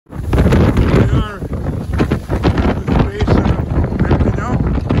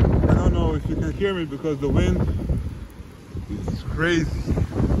hear me because the wind is crazy.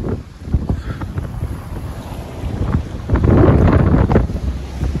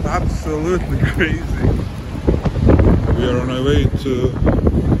 Absolutely crazy. We are on our way to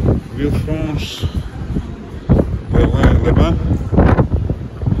Villefranche, Perpignan.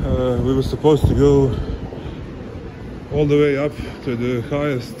 We were supposed to go all the way up to the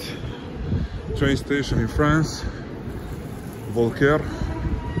highest train station in France, Villefranche,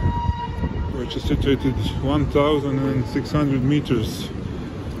 which is situated 1,600 meters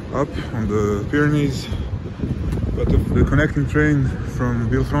up on the Pyrenees. But the connecting train from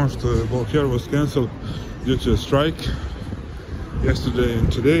Villefranche to Villefranche was cancelled due to a strike yesterday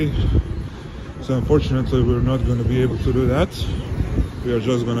and today. So unfortunately we're not going to be able to do that. We are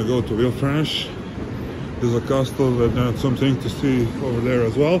just going to go to Villefranche. There's a castle and something to see over there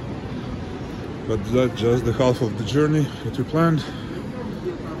as well. But that's just the half of the journey that we planned.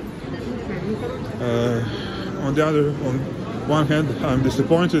 On one hand, I'm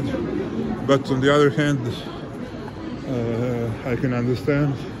disappointed, but on the other hand, I can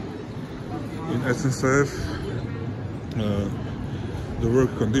understand. In SNCF, the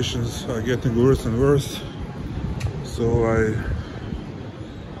work conditions are getting worse and worse, so I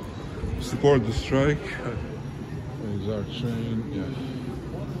support the strike. There's our train, yeah.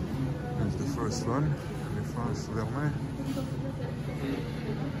 It's the first one, Villefranche Vernay.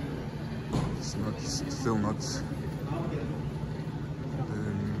 It's still not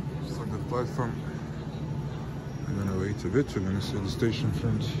for the platform. I'm gonna wait a bit. We're gonna see the station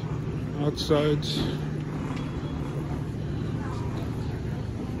front outside.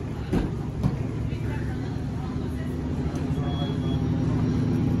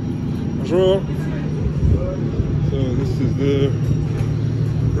 Bonjour. So this is the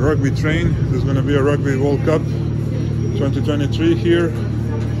rugby train. There's gonna be a Rugby World Cup 2023 here,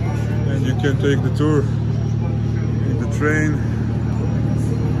 and you can take the tour in the train.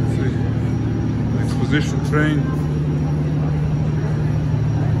 See, exposition train.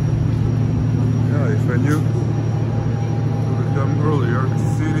 Yeah, if I knew I would come earlier to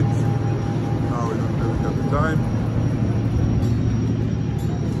see it. Now we don't really have the time.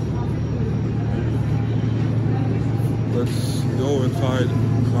 Let's go and find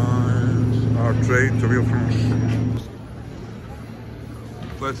our train to Villefranche.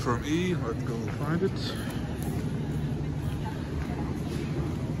 Platform E, let's go find it.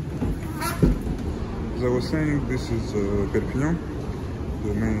 As I was saying, this is Perpignan,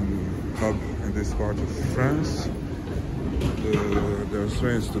 the main hub in this part of France. There are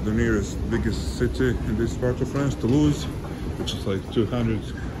trains to the nearest biggest city in this part of France, Toulouse, which is like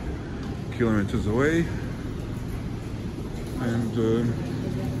 200 kilometers away. And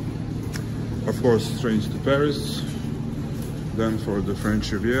of course trains to Paris, then for the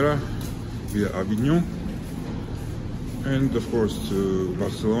French Riviera via Avignon, and of course to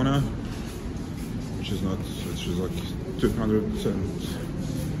Barcelona, which is like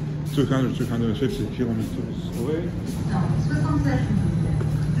 250 kilometers away.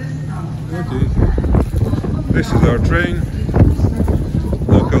 Okay, this is our train,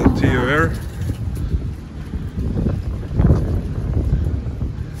 local TER.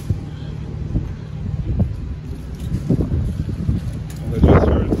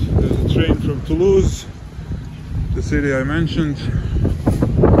 Train from Toulouse, the city I mentioned,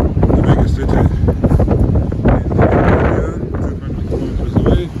 the biggest city in the area, 200 kilometers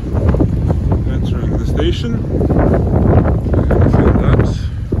away, entering the station. Feel that.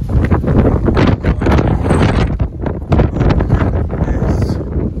 It's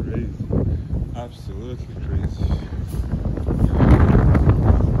crazy, absolutely crazy.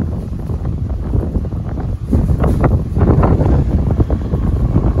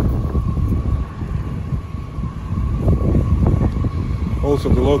 Also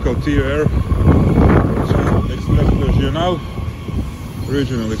the local TER, Express Regional,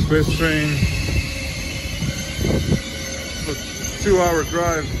 regional express train. It's a 2-hour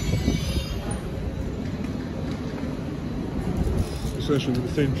drive. Essentially the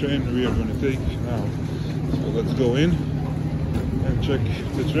same train we are going to take now. So let's go in and check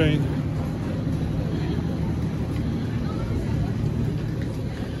the train.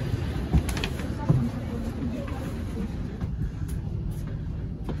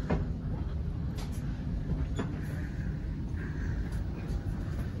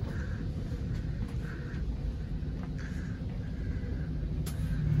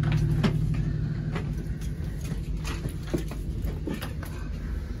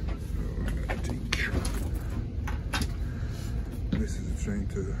 This is the train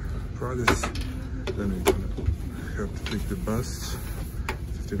to Paris, then we're gonna have to take the bus,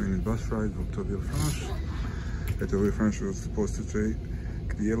 15-minute bus ride up to Villefranche. At Villefranche we were supposed to take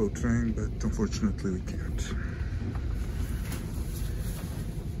the yellow train, but unfortunately we can't.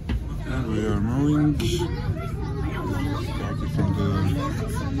 And we are moving, starting from the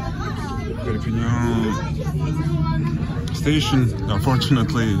Perpignan station.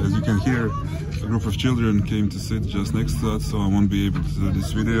 Unfortunately, as you can hear, a group of children came to sit just next to us, so I won't be able to do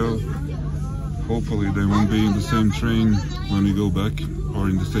this video. Hopefully they won't be in the same train when we go back, or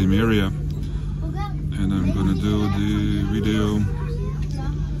in the same area. And I'm gonna do the video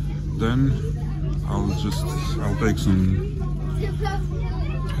then. I'll take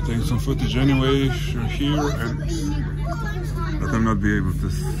some footage anyway here, and I will not be able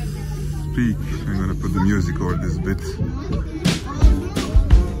to speak. I'm gonna put the music over this bit.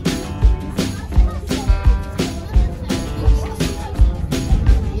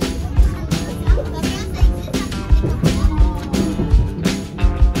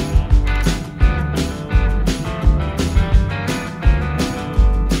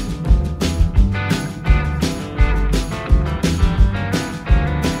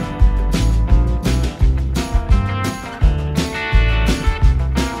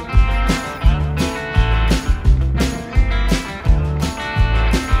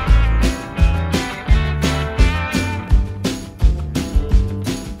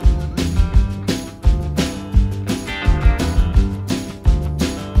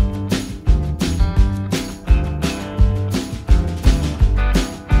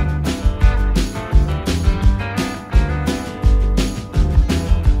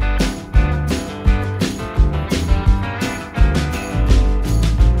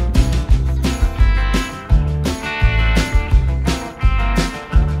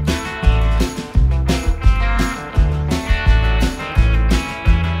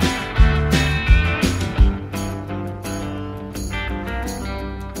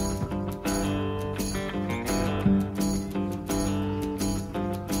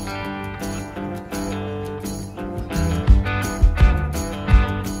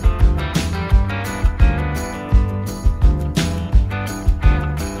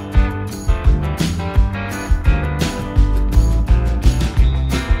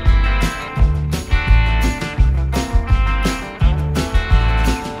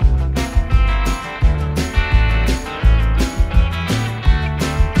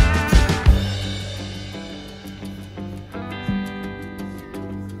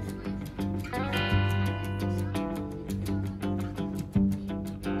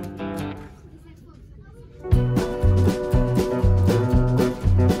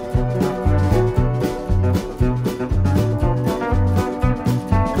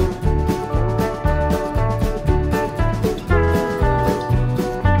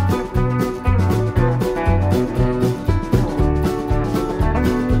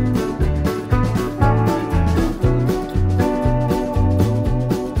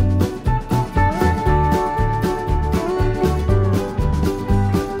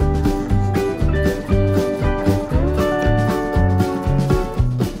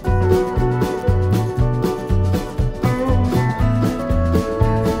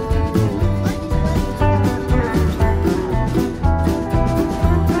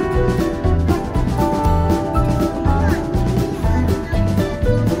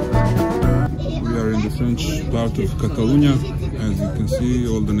 Part of Catalonia. As you can see,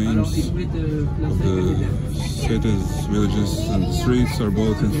 all the names of the cities, villages and the streets are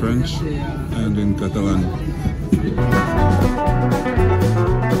both in French and in Catalan.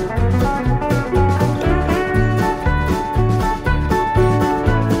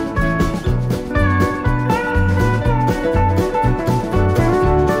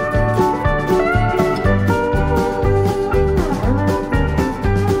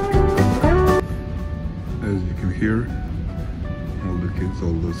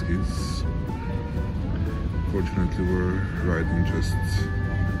 All those kids, fortunately, were riding just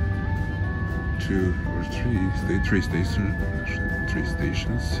three stations,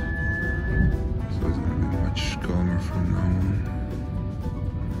 so it's gonna be much calmer from now on.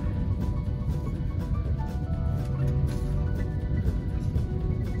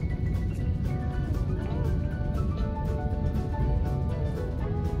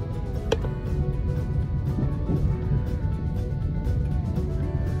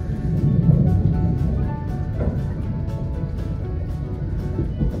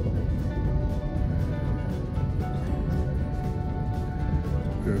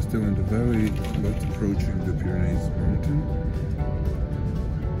 We are still in the valley, but approaching the Pyrenees mountain.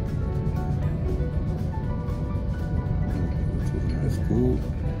 This was a nice pool.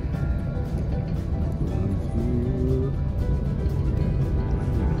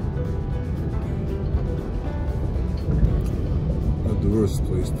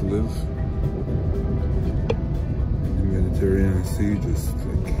 can see, just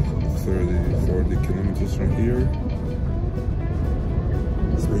like 30-40 kilometers from here.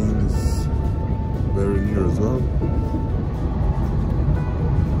 Spain is very near as well.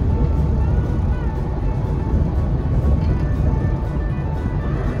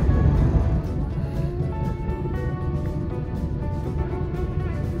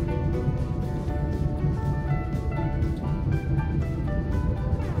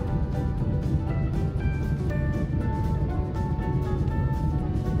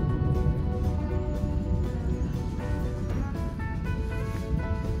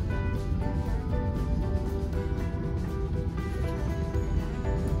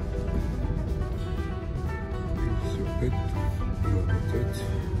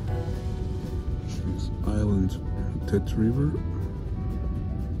 Island TER River.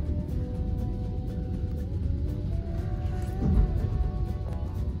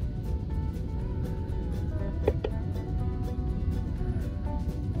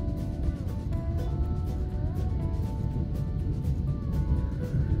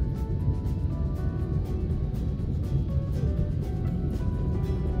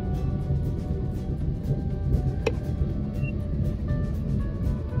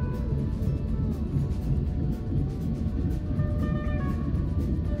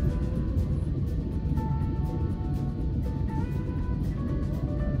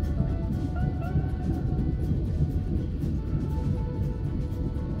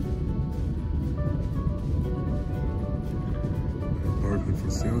 For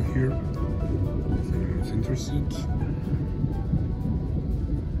sale here, if anyone's interested.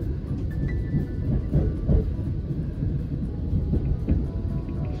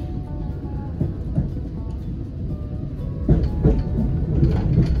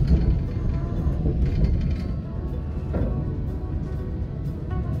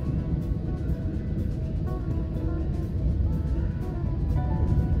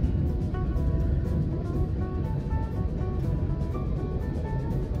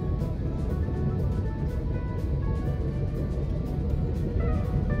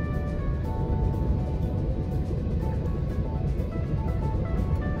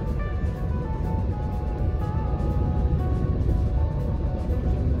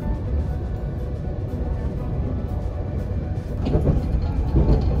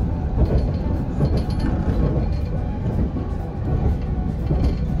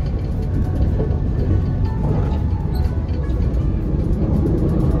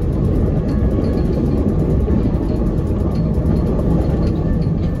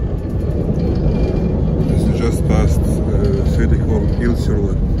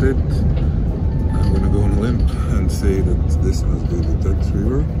 I'm gonna go on a limb and say that this must be the TER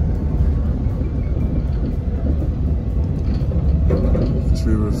River. This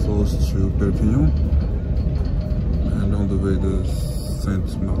river flows through Perpignan and on the way to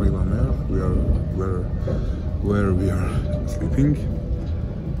Sainte-Marie-la-Mer, where we are sleeping,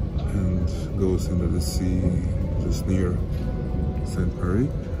 and goes into the sea just near Sainte-Marie.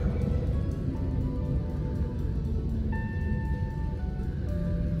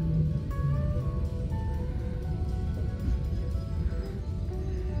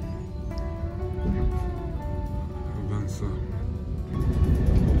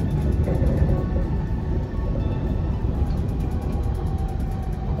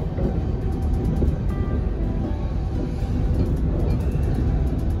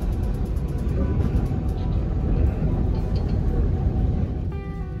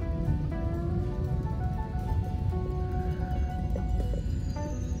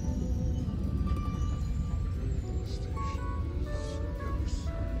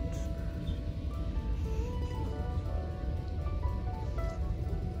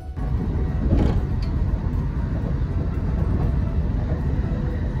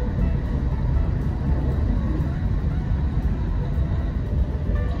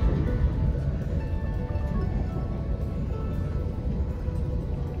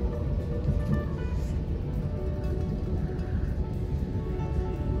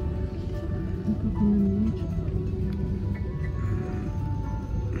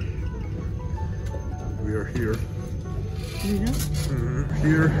 We are here.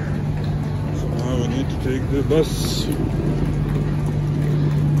 Here. So now we need to take the bus.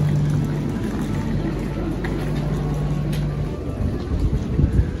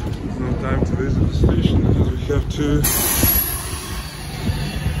 There's no time to visit the station because we have to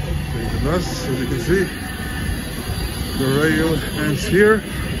take the bus. As you can see, the rail ends here.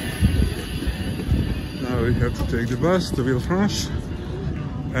 Now we have to take the bus to Villefranche,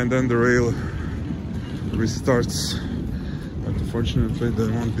 and then the rail restarts. But unfortunately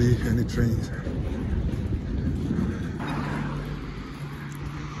there won't be any trains.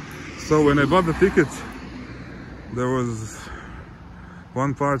 So when I bought the ticket, there was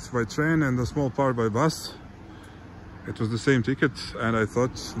one part by train and a small part by bus. It was the same ticket, and I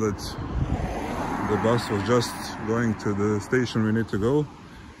thought that the bus was just going to the station we need to go.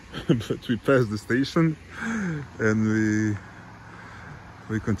 But we passed the station and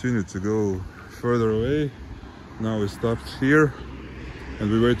we continued to go further away. Now we stopped here and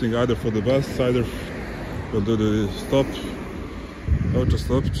we're waiting either for the bus, either we'll do the auto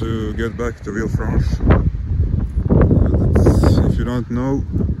stop to get back to Villefranche. If you don't know,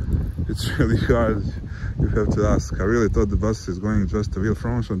 it's really hard. You have to ask. I really thought the bus is going just to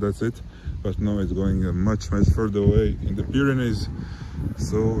Villefranche and that's it, but no, it's going much further away in the Pyrenees.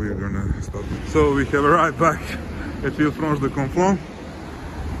 So we're gonna stop. So we have arrived back at Villefranche de Conflans.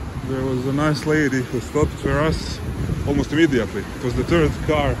 There was a nice lady who stopped for us almost immediately. It was the third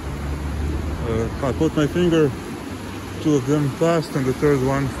car. I put my finger, two of them passed and the third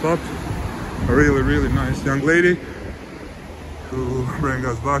one stopped. A really nice young lady who bring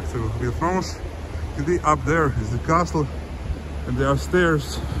us back to Villefranche. Up there is the castle and there are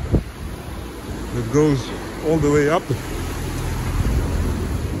stairs that goes all the way up.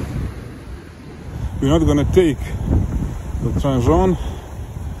 We're not gonna take the train jaune,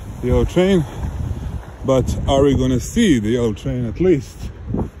 the yellow train, but are we gonna see the yellow train at least?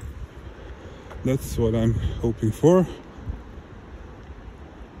 That's what I'm hoping for.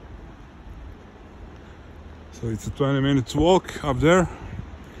 So it's a 20-minute walk up there.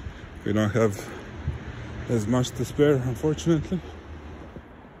 We don't have as much to spare, unfortunately.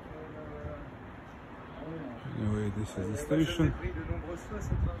 Anyway, this is the station.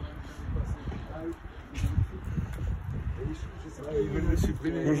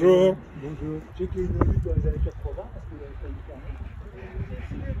 Bonjour. Bonjour.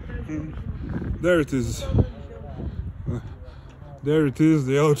 There it is. There it is,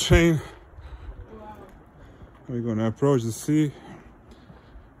 the yellow train. We're gonna approach the sea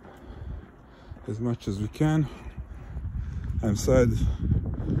as much as we can. I'm sad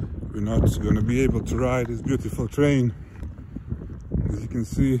we're not gonna be able to ride this beautiful train. As you can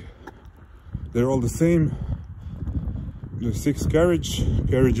see, they're all the same. There's 6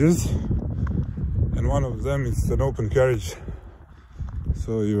 carriages, and one of them is an open carriage.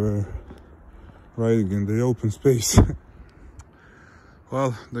 So you're riding in the open space.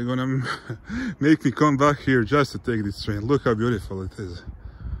 Well, they're gonna make me come back here just to take this train. Look how beautiful it is.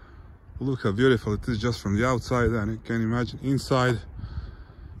 Look how beautiful it is just from the outside, and you can imagine inside.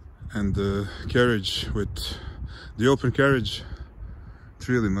 And the carriage with the open carriage, it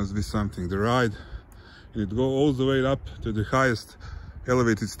really must be something. The ride, and it goes all the way up to the highest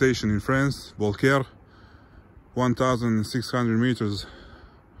elevated station in France, Villefranche, 1,600 meters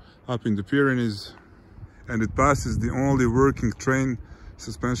up in the Pyrenees, and it passes the only working train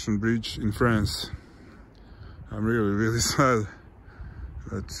suspension bridge in France. I'm really sad,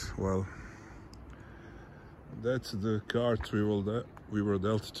 but well, that's the cart we were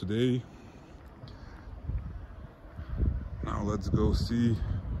dealt today. Now let's go see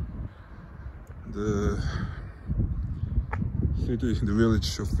the city, the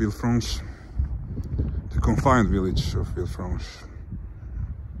village of Villefranche, the confined village of Villefranche.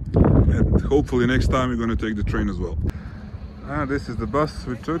 And hopefully next time we're going to take the train as well. This is the bus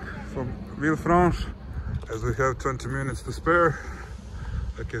we took from Villefranche. As we have 20 minutes to spare,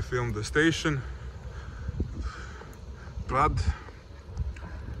 I can film the station. Brad.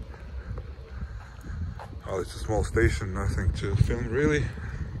 Oh, it's a small station, nothing to film really.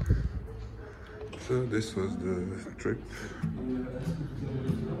 So this was the trip.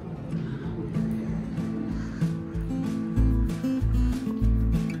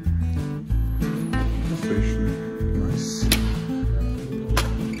 The station, nice.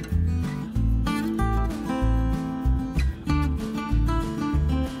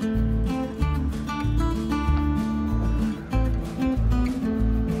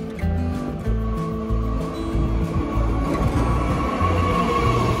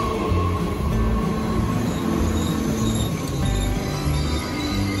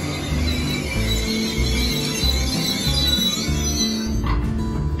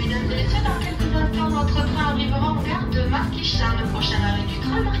 Le prochain arrêt du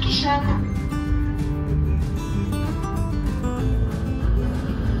train, Perpignan.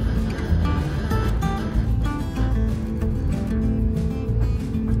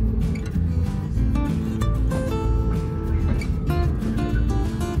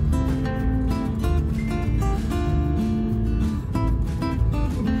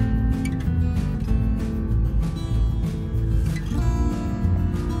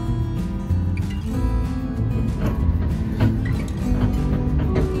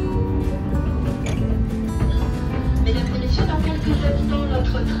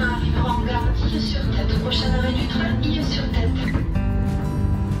 Votre train arrivera en gareIlle-sur-Tête. Prochain arrêt du train,Ille-sur-Tête.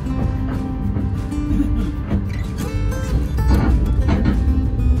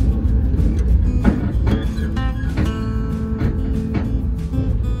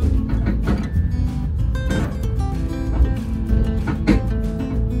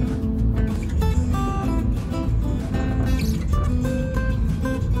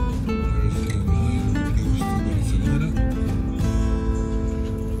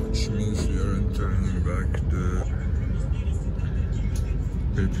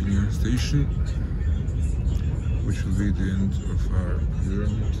 Perpignan station, which will be the end of our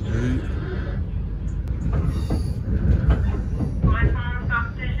journey today. Correspondance par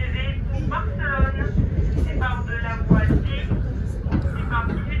TGV pour Barcelone, départ de la voie D, départ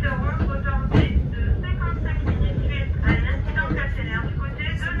 18h11, retardé de 55 minutes suite à un incident caténaire du côté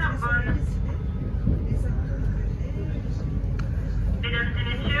de Narbonne. Mesdames et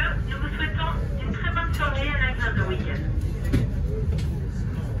messieurs, nous vous souhaitons une très bonne soirée et un agréable week-end.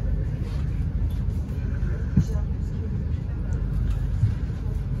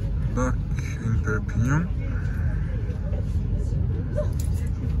 Back in Perpignan.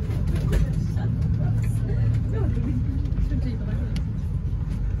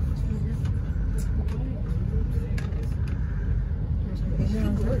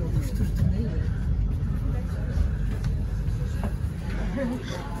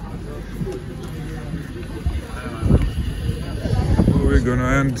 Well, we're gonna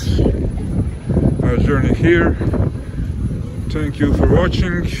end our journey here. Thank you for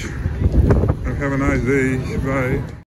watching and have a nice day. Bye.